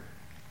Lord.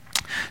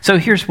 So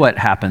here's what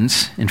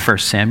happens in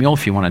 1 Samuel.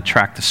 If you want to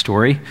track the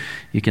story,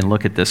 you can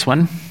look at this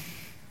one.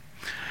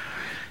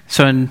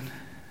 So in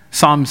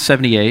Psalm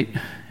 78,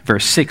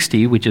 verse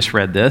 60, we just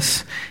read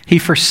this. "He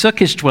forsook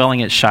his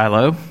dwelling at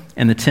Shiloh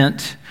and the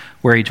tent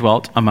where he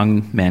dwelt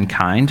among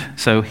mankind."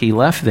 So he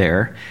left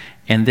there,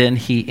 and then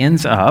he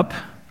ends up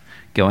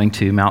going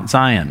to Mount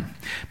Zion.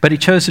 "But he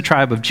chose the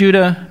tribe of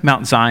Judah,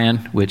 Mount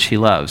Zion, which he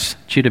loves."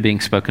 Judah being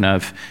spoken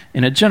of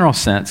in a general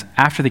sense.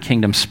 After the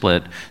kingdom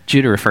split,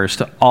 Judah refers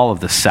to all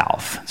of the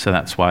south. So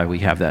that's why we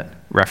have that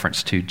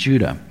reference to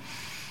Judah.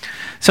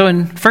 So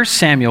in 1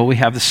 Samuel, we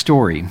have the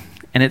story,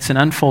 and it's an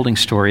unfolding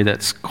story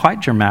that's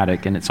quite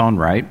dramatic in its own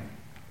right.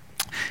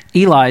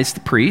 Eli's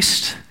the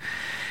priest.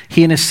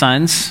 He and his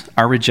sons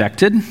are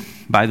rejected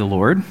by the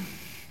Lord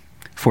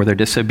for their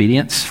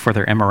disobedience, for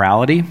their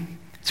immorality.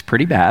 It's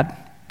pretty bad.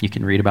 You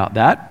can read about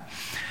that.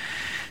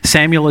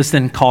 Samuel is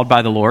then called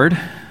by the Lord.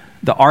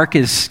 The ark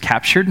is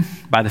captured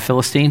by the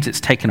Philistines.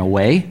 It's taken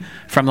away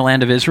from the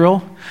land of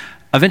Israel.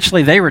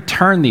 Eventually, they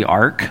return the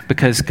ark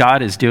because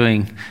God is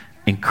doing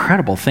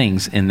incredible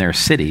things in their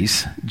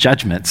cities,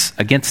 judgments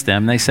against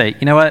them. They say,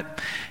 "You know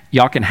what?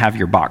 Y'all can have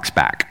your box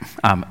back.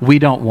 We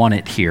don't want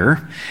it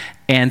here."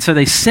 And so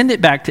they send it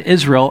back to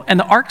Israel, and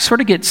the ark sort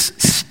of gets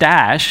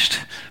stashed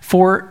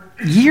for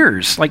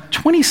years, like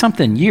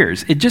 20-something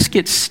years. It just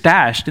gets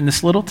stashed in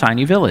this little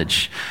tiny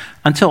village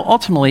until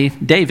ultimately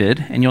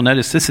David, and you'll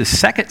notice this is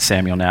 2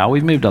 Samuel now,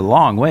 we've moved a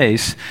long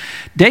ways.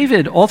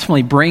 David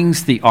ultimately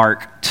brings the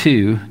ark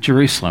to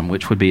Jerusalem,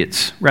 which would be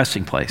its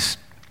resting place,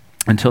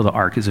 until the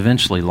ark is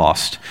eventually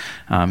lost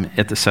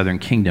at the southern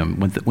kingdom,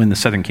 when the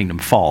southern kingdom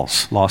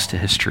falls, lost to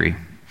history.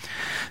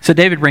 So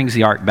David brings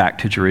the ark back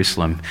to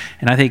Jerusalem,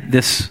 and I think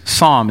this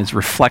psalm is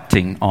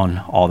reflecting on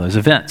all those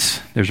events.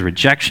 There's a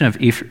rejection of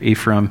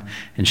Ephraim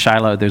and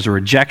Shiloh. There's a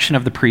rejection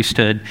of the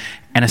priesthood,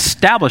 and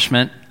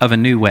establishment of a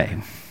new way.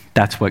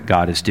 That's what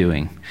God is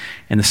doing.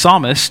 And the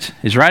psalmist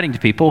is writing to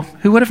people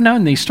who would have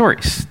known these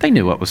stories. They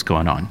knew what was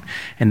going on,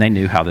 and they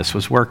knew how this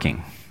was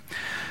working.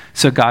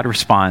 So God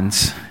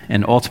responds,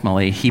 and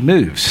ultimately he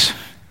moves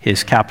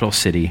his capital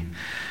city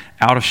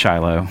out of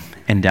Shiloh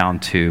and down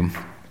to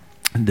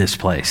this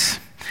place,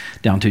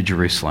 down to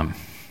Jerusalem.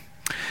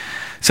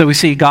 So we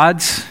see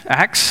God's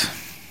acts.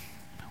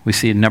 We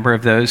see a number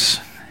of those,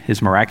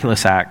 his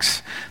miraculous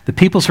acts. The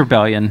people's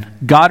rebellion,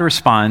 God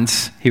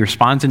responds. He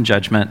responds in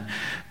judgment,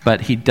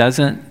 but he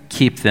doesn't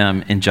keep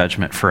them in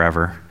judgment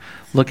forever.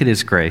 Look at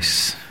his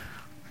grace.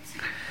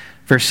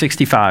 Verse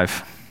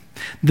 65.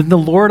 "Then the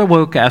Lord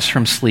awoke us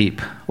from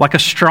sleep, like a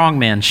strong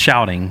man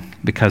shouting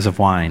because of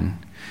wine."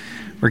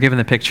 We're given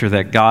the picture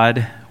that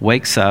God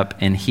wakes up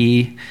and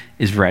he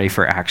is ready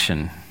for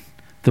action.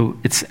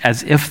 It's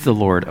as if the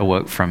Lord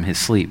awoke from his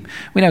sleep.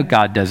 We know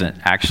God doesn't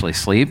actually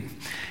sleep.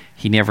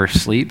 He never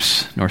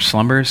sleeps nor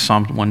slumbers.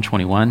 Psalm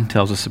 121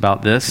 tells us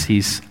about this.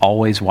 He's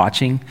always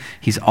watching.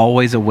 He's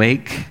always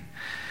awake.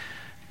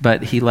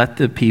 But he let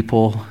the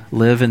people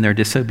live in their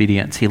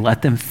disobedience. He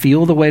let them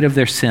feel the weight of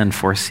their sin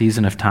for a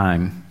season of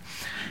time.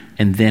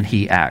 And then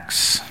he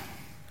acts.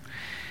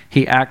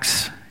 He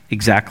acts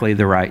exactly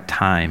the right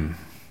time.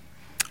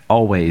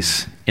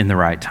 Always in the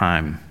right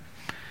time.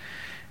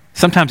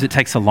 Sometimes it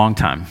takes a long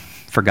time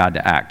for God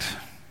to act.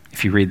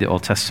 If you read the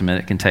Old Testament,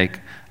 it can take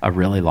a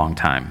really long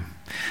time.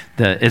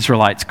 The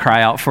Israelites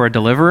cry out for a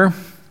deliverer,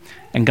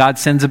 and God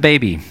sends a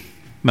baby,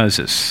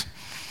 Moses.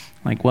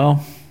 Like,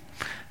 well,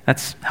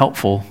 that's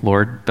helpful,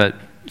 Lord, but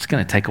it's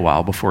going to take a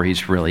while before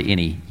he's really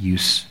any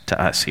use to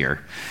us here.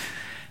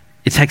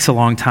 It takes a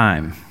long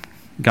time.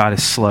 God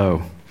is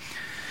slow,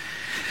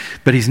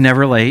 but he's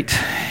never late.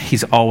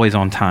 He's always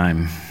on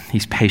time.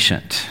 He's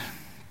patient.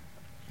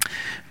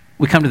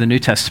 We come to the New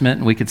Testament,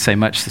 and we could say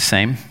much the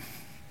same.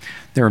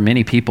 There are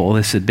many people,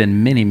 this had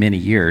been many, many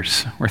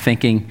years, we're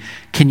thinking,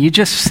 can you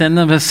just send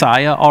the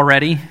Messiah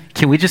already?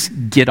 Can we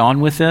just get on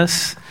with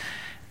this?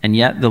 And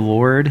yet the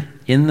Lord,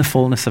 in the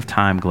fullness of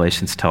time,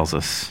 Galatians tells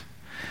us.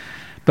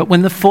 But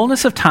when the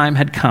fullness of time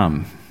had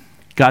come,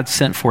 God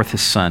sent forth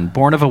his Son,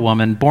 born of a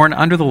woman, born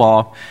under the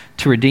law,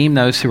 to redeem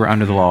those who were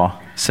under the law,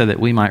 so that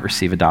we might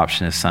receive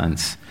adoption as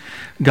sons.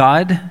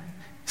 God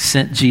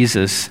sent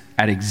Jesus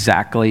at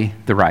exactly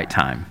the right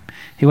time.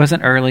 He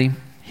wasn't early,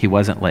 he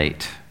wasn't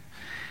late.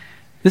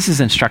 This is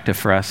instructive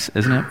for us,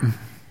 isn't it?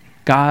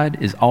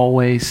 God is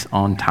always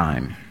on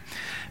time.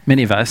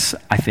 Many of us,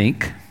 I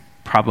think,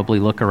 probably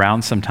look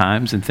around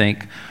sometimes and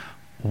think,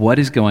 what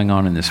is going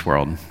on in this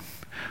world?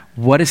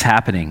 What is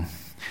happening?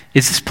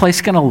 Is this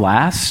place going to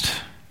last?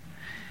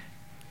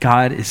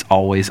 God is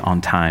always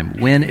on time.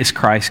 When is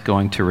Christ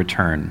going to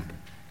return?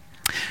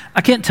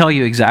 I can't tell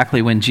you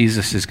exactly when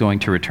Jesus is going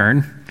to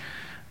return,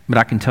 but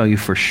I can tell you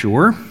for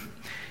sure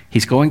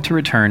he's going to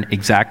return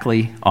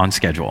exactly on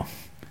schedule.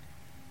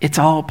 It's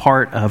all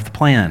part of the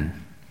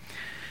plan.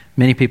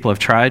 Many people have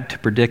tried to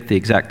predict the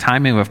exact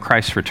timing of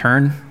Christ's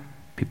return.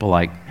 People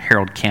like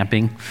Harold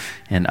Camping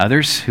and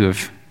others who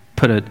have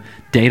put a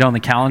date on the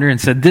calendar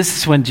and said, this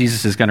is when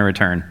Jesus is going to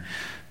return.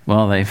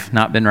 Well, they've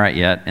not been right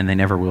yet, and they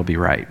never will be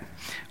right.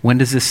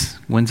 When's this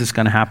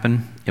going to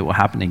happen? It will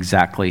happen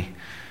exactly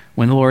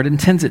when the Lord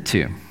intends it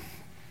to.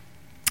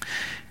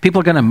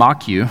 People are going to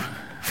mock you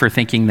for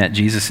thinking that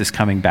Jesus is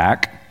coming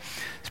back,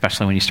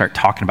 especially when you start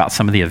talking about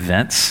some of the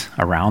events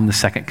around the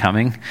second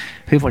coming.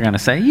 People are going to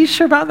say, you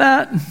sure about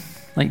that?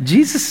 Like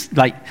Jesus,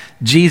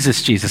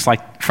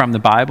 like from the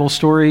Bible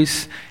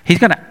stories, he's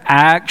going to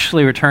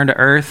actually return to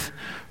earth?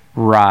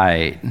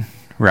 Right,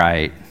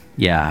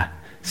 yeah,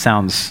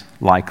 sounds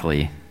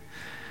likely.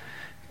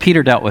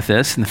 Peter dealt with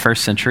this in the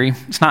first century.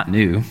 It's not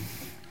new.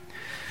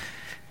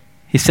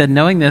 He said,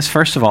 knowing this,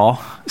 first of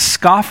all,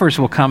 scoffers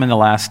will come in the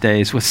last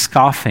days with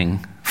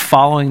scoffing,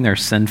 following their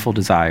sinful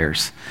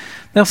desires.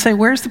 They'll say,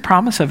 where's the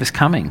promise of his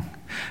coming?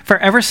 For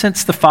ever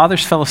since the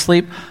fathers fell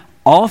asleep,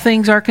 all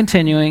things are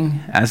continuing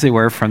as they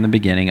were from the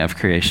beginning of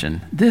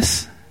creation.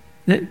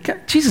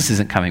 Jesus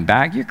isn't coming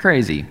back. You're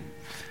crazy.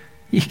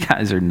 You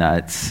guys are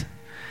nuts.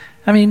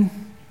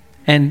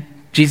 And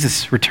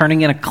Jesus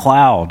returning in a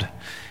cloud.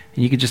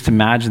 And you could just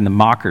imagine the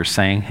mockers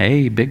saying,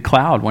 hey, big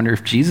cloud, wonder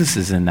if Jesus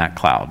is in that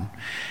cloud.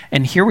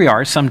 And here we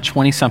are some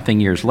 20-something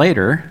years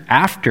later,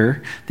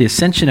 after the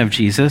ascension of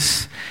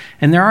Jesus,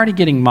 and they're already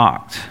getting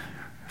mocked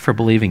for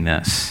believing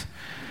this.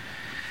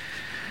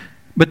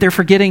 But they're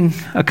forgetting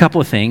a couple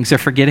of things. They're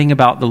forgetting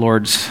about the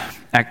Lord's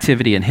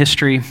activity in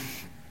history,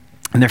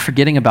 and they're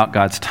forgetting about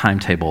God's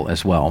timetable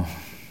as well.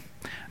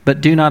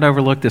 But do not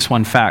overlook this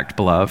one fact,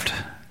 beloved,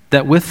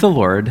 that with the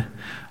Lord,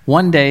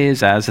 one day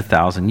is as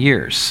 1,000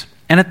 years,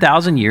 and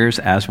 1,000 years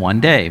as one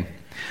day.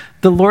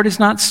 The Lord is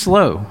not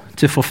slow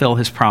to fulfill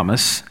his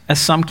promise, as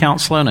some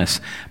count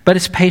slowness, but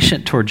is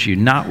patient towards you,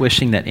 not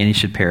wishing that any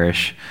should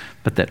perish,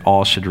 but that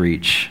all should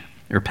reach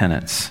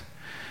repentance.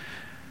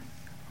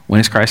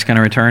 When is Christ going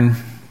to return?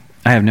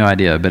 I have no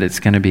idea, but it's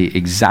going to be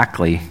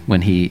exactly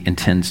when he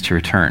intends to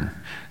return.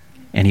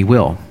 And he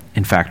will,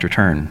 in fact,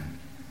 return.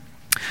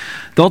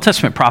 The Old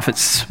Testament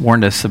prophets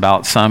warned us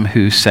about some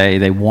who say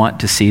they want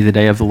to see the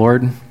day of the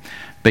Lord,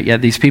 but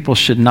yet these people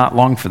should not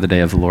long for the day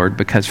of the Lord,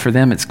 because for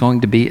them it's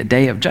going to be a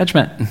day of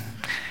judgment.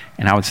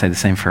 And I would say the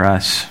same for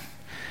us.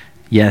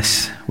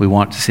 Yes, we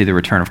want to see the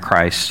return of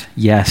Christ.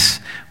 Yes,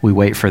 we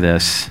wait for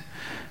this,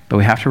 but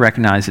we have to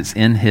recognize it's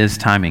in his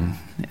timing.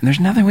 And there's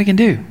nothing we can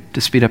do to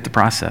speed up the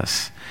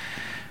process.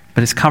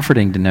 But it's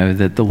comforting to know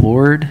that the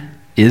Lord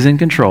is in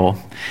control.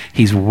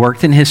 He's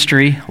worked in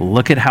history.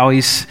 Look at how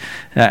he's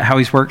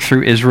worked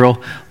through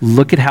Israel.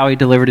 Look at how he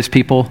delivered his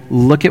people.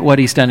 Look at what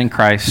he's done in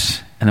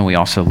Christ. And then we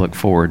also look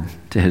forward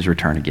to his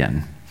return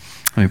again.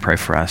 Let me pray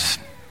for us.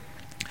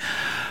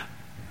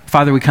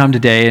 Father, we come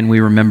today and we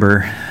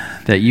remember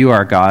that you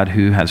are God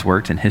who has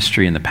worked in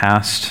history in the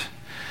past.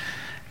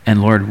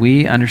 And Lord,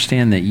 we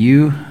understand that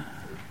you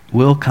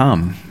will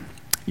come.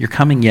 You're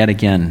coming yet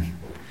again.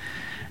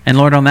 And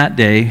Lord, on that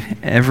day,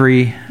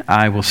 every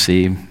eye will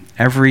see,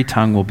 every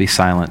tongue will be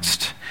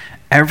silenced.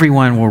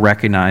 Everyone will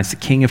recognize the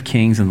King of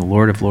Kings and the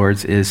Lord of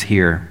Lords is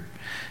here.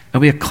 It'll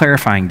be a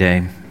clarifying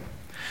day.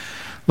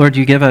 Lord,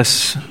 you give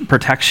us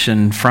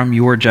protection from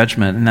your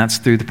judgment, and that's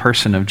through the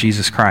person of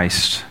Jesus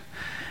Christ.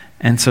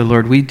 And so,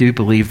 Lord, we do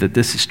believe that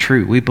this is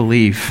true. We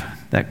believe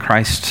that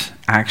Christ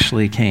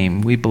actually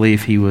came. We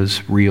believe he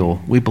was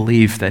real. We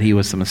believe that he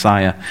was the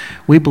Messiah.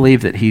 We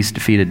believe that he's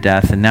defeated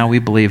death. And now we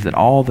believe that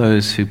all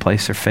those who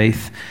place their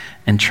faith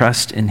and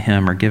trust in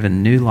him are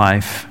given new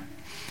life.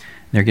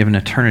 They're given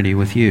eternity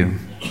with you.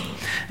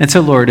 And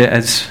so, Lord,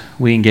 as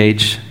we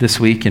engage this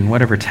week in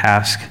whatever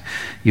task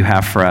you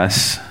have for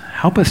us,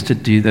 help us to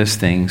do those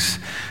things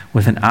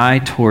with an eye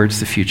towards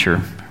the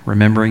future,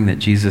 remembering that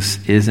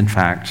Jesus is, in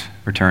fact,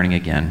 returning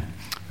again.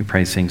 We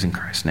pray these things in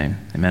Christ's name.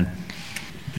 Amen.